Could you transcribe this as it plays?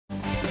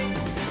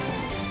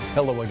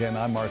Hello again,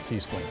 I'm Mark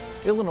Kiesling.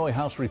 Illinois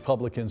House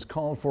Republicans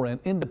called for an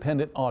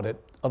independent audit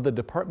of the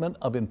Department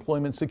of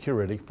Employment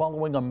Security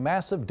following a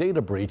massive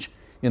data breach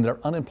in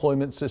their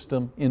unemployment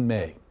system in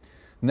May.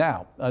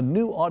 Now, a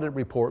new audit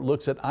report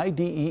looks at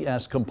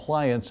IDES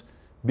compliance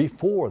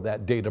before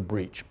that data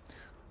breach,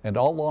 and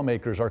all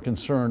lawmakers are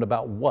concerned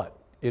about what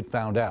it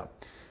found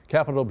out.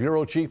 Capitol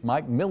Bureau Chief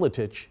Mike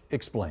Militich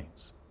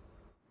explains.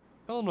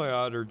 Illinois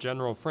Auditor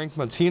General Frank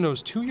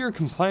Mautino's two-year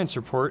compliance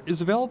report is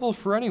available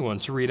for anyone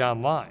to read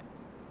online.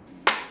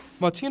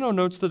 Mautino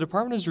notes the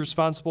department is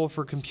responsible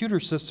for computer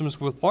systems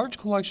with large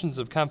collections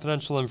of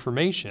confidential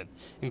information,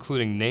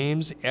 including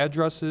names,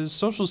 addresses,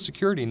 social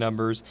security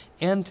numbers,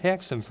 and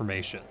tax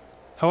information.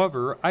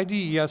 However,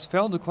 IDES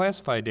failed to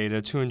classify data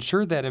to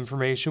ensure that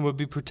information would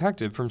be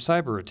protected from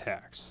cyber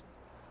attacks.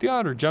 The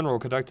Auditor General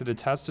conducted a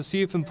test to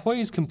see if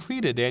employees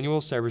completed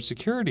annual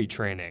cybersecurity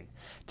training.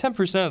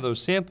 10% of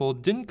those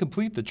sampled didn't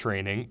complete the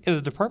training, and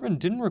the department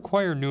didn't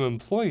require new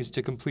employees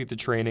to complete the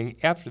training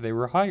after they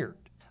were hired.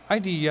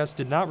 IDES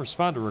did not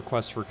respond to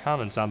requests for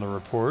comments on the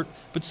report,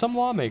 but some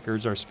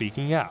lawmakers are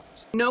speaking out.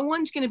 No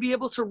one's going to be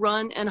able to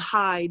run and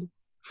hide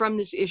from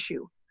this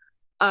issue.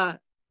 I'm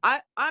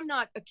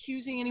not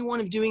accusing anyone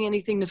of doing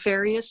anything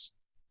nefarious,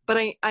 but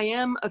I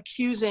am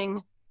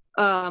accusing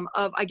of,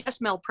 I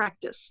guess,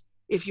 malpractice,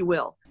 if you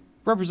will.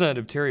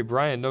 Representative Terry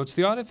Bryant notes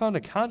the audit found a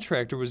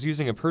contractor was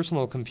using a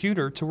personal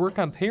computer to work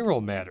on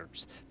payroll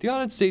matters. The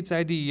audit states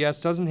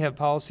IDES doesn't have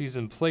policies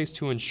in place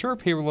to ensure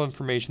payroll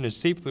information is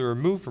safely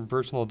removed from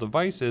personal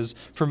devices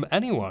from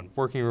anyone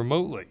working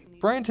remotely.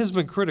 Bryant has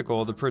been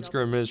critical of the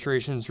Pritzker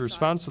administration's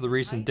response to the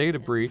recent data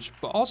breach,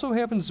 but also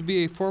happens to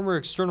be a former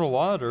external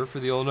auditor for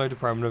the Illinois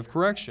Department of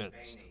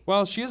Corrections.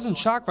 While she isn't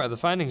shocked by the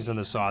findings in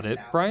this audit,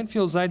 Bryant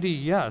feels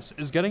IDES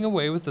is getting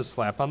away with the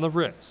slap on the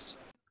wrist.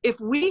 If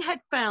we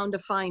had found a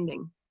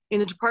finding in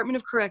the Department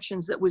of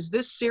Corrections that was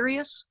this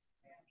serious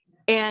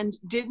and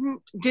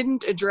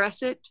didn't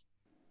address it,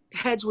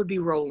 heads would be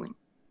rolling.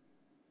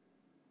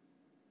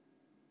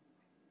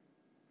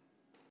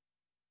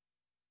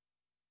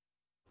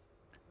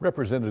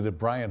 Representative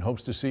Bryant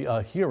hopes to see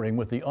a hearing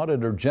with the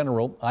Auditor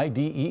General,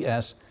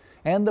 IDES,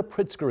 and the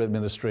Pritzker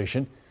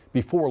administration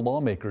before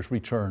lawmakers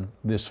return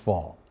this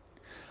fall.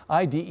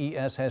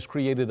 IDES has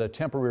created a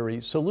temporary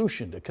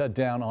solution to cut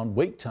down on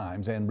wait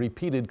times and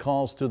repeated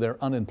calls to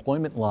their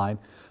unemployment line.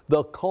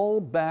 The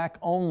call-back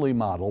only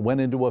model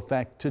went into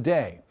effect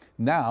today.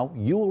 Now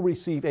you will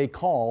receive a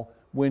call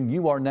when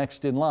you are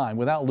next in line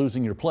without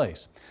losing your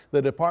place.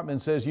 The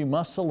department says you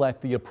must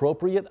select the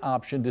appropriate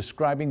option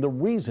describing the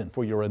reason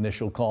for your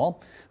initial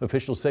call.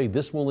 Officials say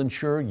this will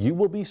ensure you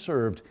will be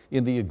served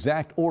in the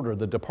exact order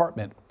the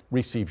department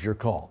receives your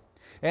call.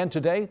 And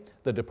today,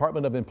 the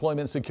Department of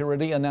Employment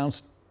Security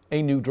announced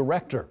a new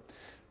director.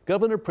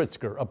 Governor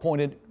Pritzker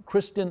appointed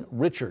Kristen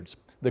Richards,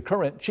 the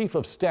current chief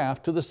of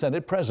staff to the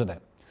Senate president.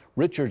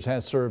 Richards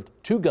has served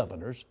 2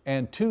 governors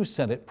and 2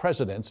 Senate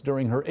presidents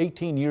during her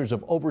 18 years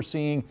of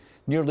overseeing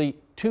nearly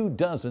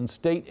 24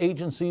 state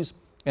agencies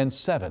and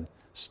 7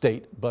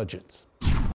 state budgets.